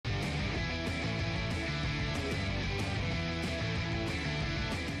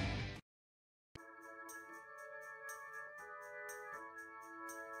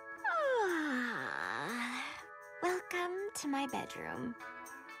to my bedroom.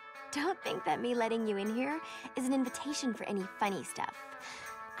 Don't think that me letting you in here is an invitation for any funny stuff.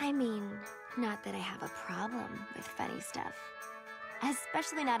 I mean, not that I have a problem with funny stuff.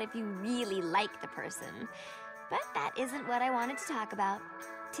 Especially not if you really like the person. But that isn't what I wanted to talk about.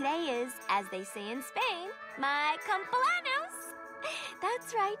 Today is, as they say in Spain, my cumpleaños.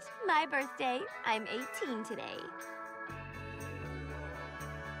 That's right, my birthday. I'm 18 today.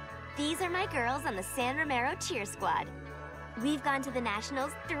 These are my girls on the San Romero cheer squad. We've gone to the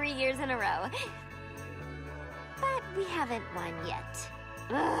Nationals 3 years in a row. But we haven't won yet.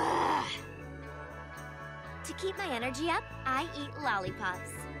 Ugh. To keep my energy up, I eat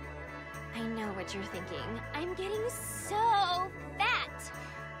lollipops. I know what you're thinking. I'm getting so fat,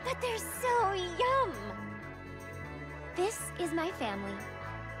 but they're so yum. This is my family.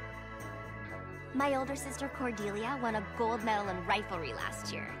 My older sister Cordelia won a gold medal in riflery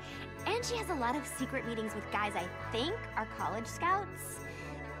last year, and she has a lot of secret meetings with guys I think are college scouts.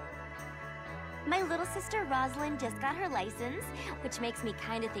 My little sister Rosalind just got her license, which makes me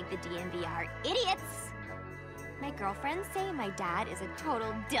kind of think the DMV are idiots. My girlfriends say my dad is a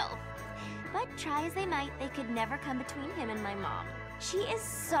total dilf, but try as they might, they could never come between him and my mom. She is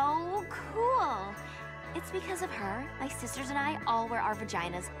so cool. It's because of her, my sisters and I all wear our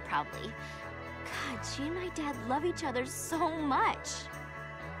vaginas proudly. God, she and my dad love each other so much.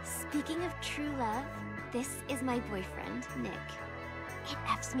 Speaking of true love, this is my boyfriend, Nick. It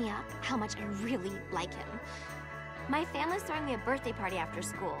F's me up how much I really like him. My family's throwing me a birthday party after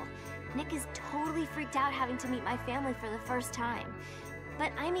school. Nick is totally freaked out having to meet my family for the first time.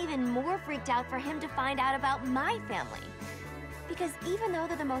 But I'm even more freaked out for him to find out about my family. Because even though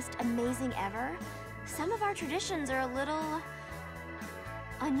they're the most amazing ever, some of our traditions are a little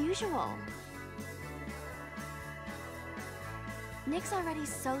unusual. Nick's already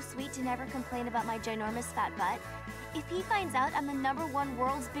so sweet to never complain about my ginormous fat butt. If he finds out I'm the #1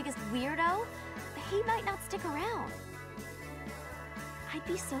 world's biggest weirdo, he might not stick around. I'd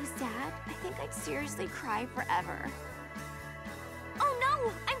be so sad. I think I'd seriously cry forever. Oh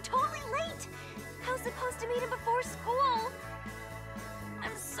no! I'm totally late! I was supposed to meet him before school.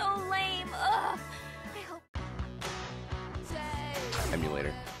 I'm so lame. Ugh. I hope...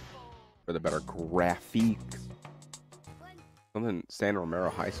 Emulator. For the better graphics. Something San Romero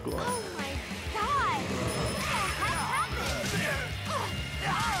High School. Oh my god! What the heck happened?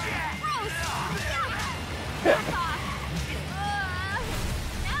 Gross! Back off!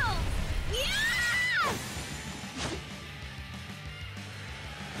 No! Yeah!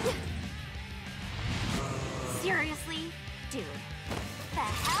 Seriously? Dude. The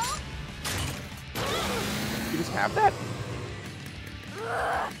hell? You just have that?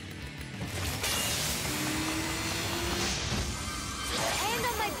 And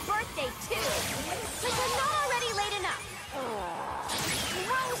on my birthday, too! Like I'm not already late enough!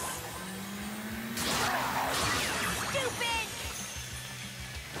 Gross! Stupid!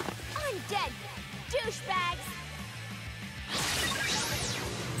 Undead douchebags!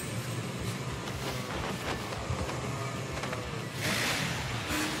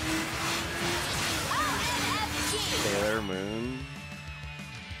 OMFG! Sailor Moon.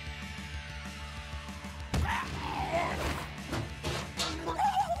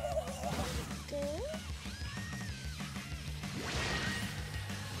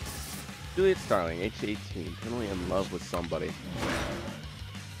 Juliet Starling, age 18, currently in love with somebody.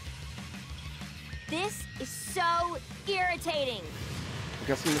 This is so irritating! I'm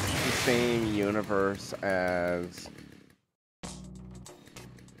guessing this is the same universe as...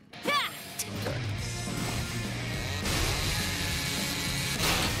 Ha! Okay.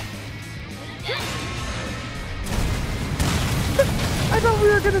 I thought we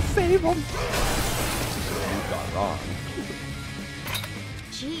were gonna save him! You got wrong.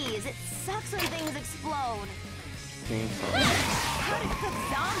 Jeez, it sucks when things explode. Chainsaw. How to cook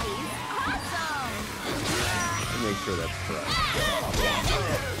zombies? Awesome! Make sure that's correct.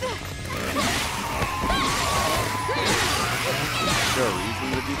 Is there a reason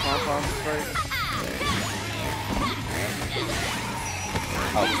to do pom-poms right?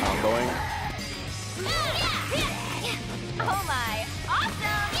 How's the sound going? Oh my!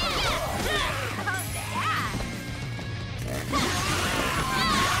 Awesome! Oh yeah!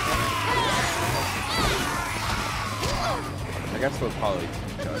 I guess they'll probably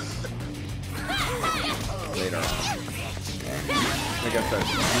teach us later on. I guess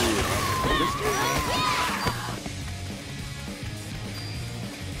that's weird.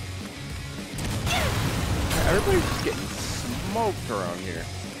 Everybody's just getting smoked around here.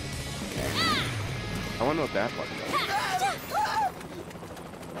 I wonder what that button does.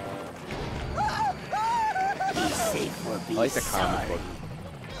 Be safe will be I like the comic book.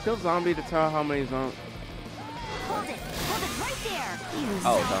 Kill zombie to tell how many zombies. Hold it right there.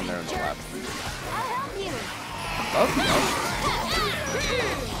 Oh, it's on there on the left. I'll help you.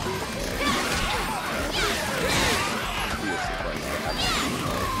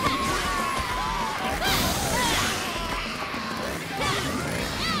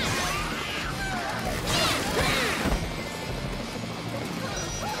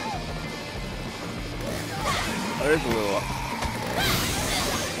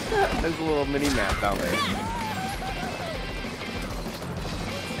 There's a little mini map down there.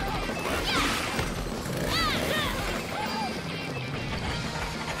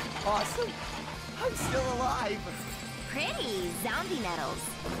 Awesome. I'm still alive. Pretty. Zombie medals.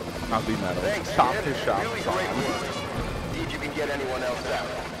 Zombie medals. Thanks, Shop man. to shop. Really great work. See if you can get anyone else out.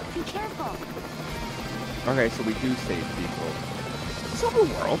 Be careful. Okay, so we do save people. It's open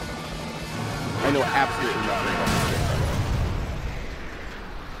world. I know absolutely nothing about this game.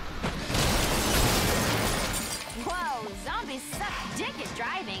 Whoa, zombies suck dick at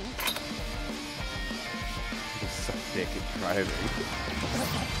driving. They suck dick at driving.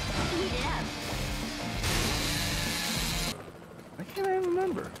 Eat it up. Why can't I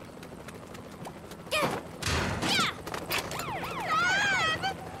remember?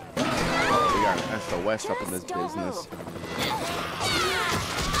 Oh, we got an SOS up in this Just don't business. move.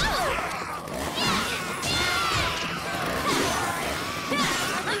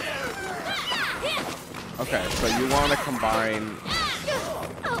 Okay, so you want to combine.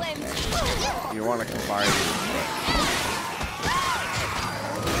 You want to combine.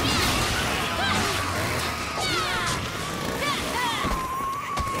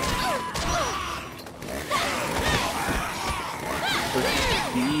 Push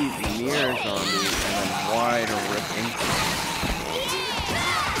these near zombies and then Y to rip into them.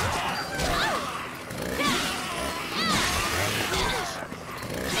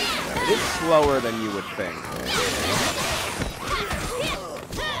 It is slower than you would think.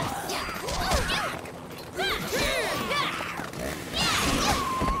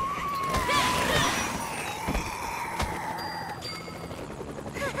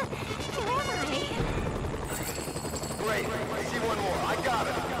 Great. I see one more. I got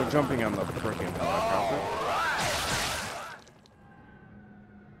it. We're jumping on the freaking helicopter.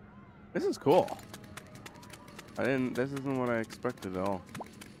 This is cool. This isn't what I expected at all.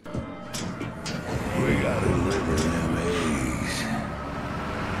 We gotta deliver them eggs.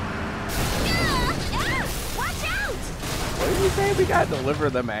 Watch out! What did you say? We gotta deliver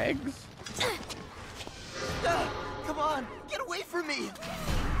them eggs? Come on, get away from me.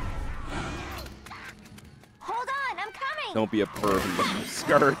 Hold on, I'm coming. Don't be a perv in the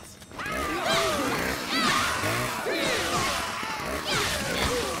skirts.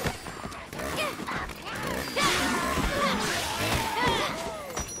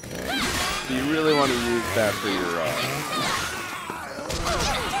 Do you really want to use that for your,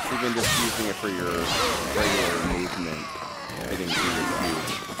 even just using it for your regular movement, hitting through the cube?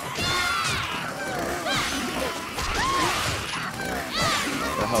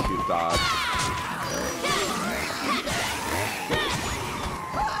 To help you dodge.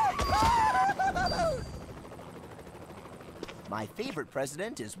 My favorite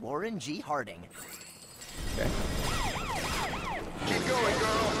president is Warren G. Harding. Okay. Keep going,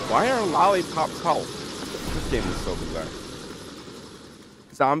 girl. Why are lollipops called? This game is so bizarre.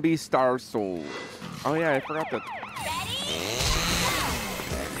 Zombie Star Souls. Oh yeah, I forgot that.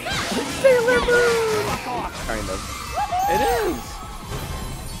 Sailor Moon! Kind of. It is!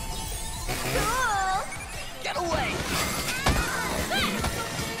 Cool. Get away!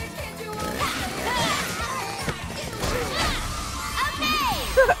 Okay.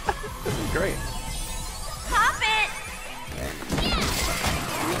 This is great. Pop it.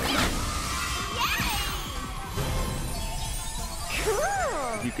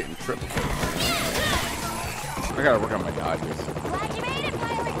 Cool. You getting triple. I gotta work on my dodges. Glad you made it,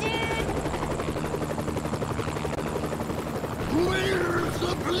 pilot dude. Where's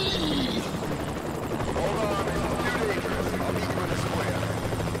the bleed? Hold on. It's too dangerous. I'll meet you in the square.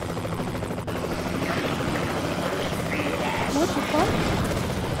 What the fuck?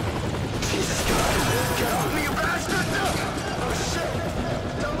 Jesus Christ. Get off me, you bastard! Oh, shit.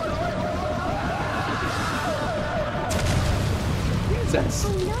 Jesus. Oh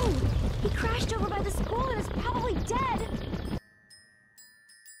no! He crashed over by the school and is probably dead.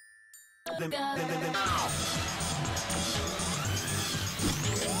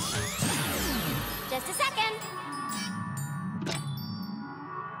 Just a second.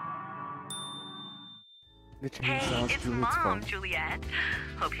 The Hey, chainsaw's it's Juliet's Mom, phone. Juliet.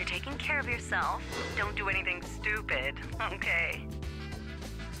 Hope you're taking care of yourself. Don't do anything stupid, okay?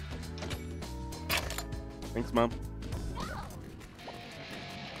 Thanks, Mom.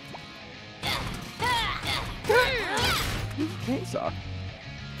 Chainsaw.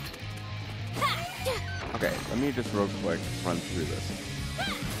 Okay, let me just real quick run through this.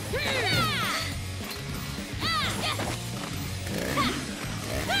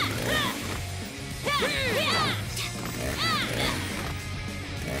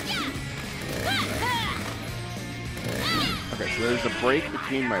 Okay, so there's a break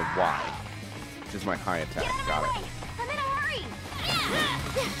between my Y, which is my high attack. Got it. I'm in a hurry.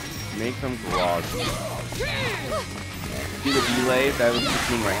 Make them groggy. See the delay? That was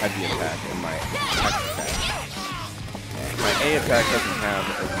between my heavy attack and my X attack. My A attack doesn't have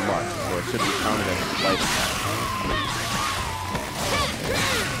as much, so it should be counted as a light attack.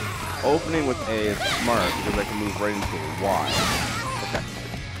 Opening with A is smart because I can move right into a Y. Okay.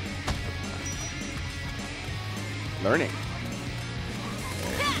 Learning.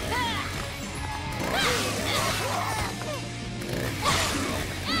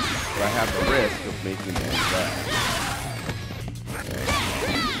 But I have the risk of making it that.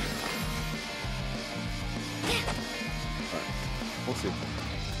 Alright, we'll see.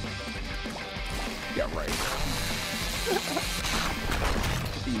 Yeah, right.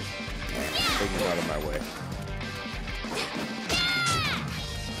 Jeez. Taking it out of my way.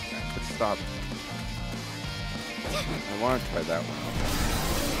 Let's stop. I want to try that one.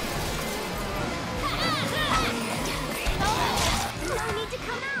 No need to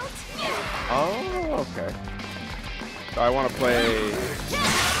come out. Oh, okay. So I want to play.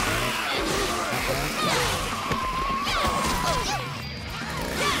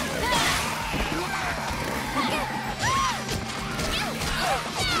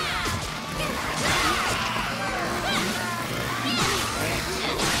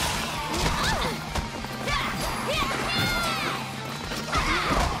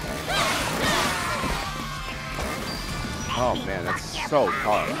 Oh man, that's so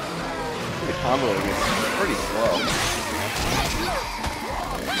hard. The comboing is pretty slow.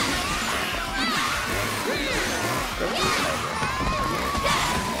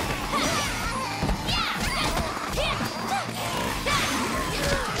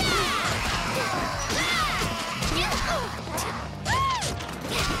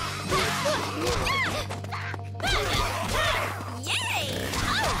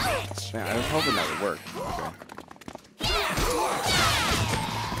 Man, I was hoping that would work.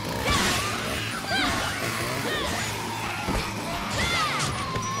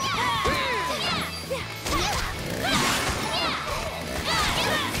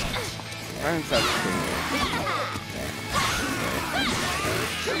 Okay.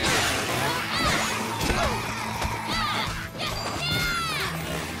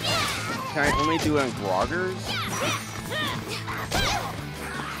 Can I only do it on Groggers?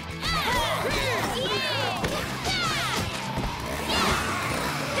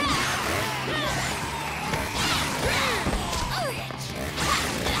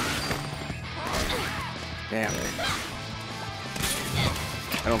 Damn.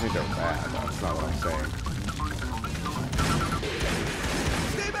 I don't think they're bad. That's not what I'm saying.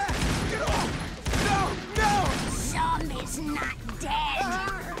 Stay back! Get off! No! Zombie's not dead.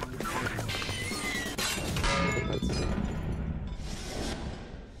 Let's see.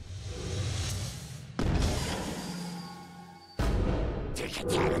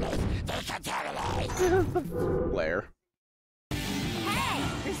 Blair. Hey,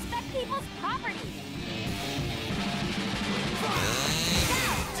 respect people's property.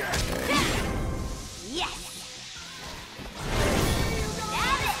 Yes.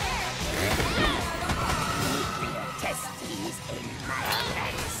 Testes in my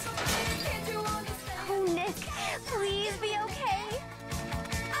face. Oh, Nick, please be okay.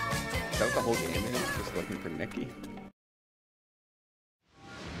 Is that what the whole game is? Just looking for Nikki?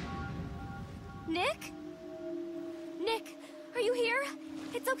 Nick? Nick, are you here?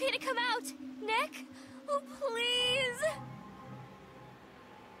 It's okay to come out. Nick? Oh, please.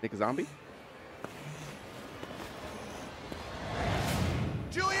 Nick a zombie?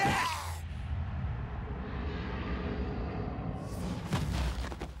 Juliet!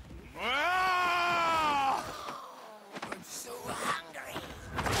 Ah! I'm so hungry.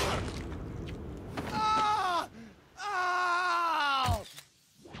 Ah! Ow!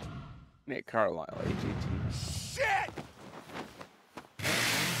 Nick Carlisle, AGT. Shit!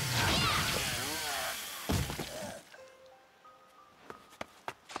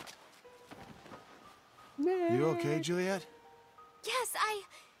 You okay, Juliet? Yes,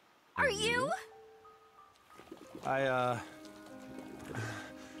 Are you?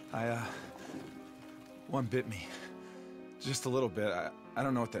 One bit me. Just a little bit. I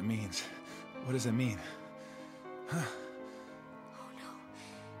don't know what that means. What does it mean? Huh? Oh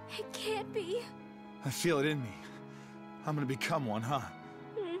no, it can't be. I feel it in me. I'm gonna become one, huh?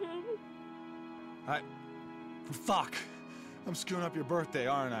 Fuck! I'm screwing up your birthday,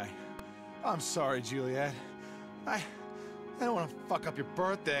 aren't I? I'm sorry, Juliet. I don't want to fuck up your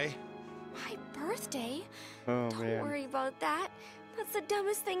birthday. My birthday? Oh, Don't man. worry about that. That's the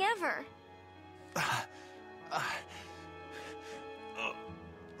dumbest thing ever.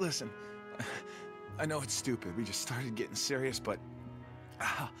 Listen, I know it's stupid. We just started getting serious, but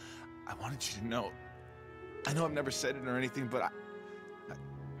I wanted you to know. I know I've never said it or anything, but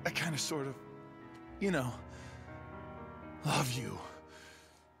I kind of sort of, you know, love you.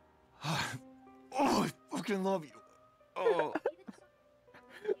 Oh, I fucking love you. Oh.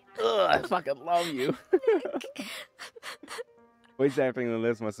 Ugh, I fucking love you. Voice acting in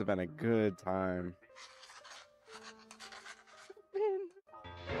this must have been a good time.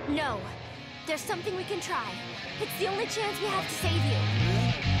 No, there's something we can try. It's the only chance we have to save you.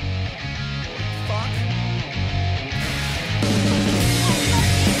 Fuck.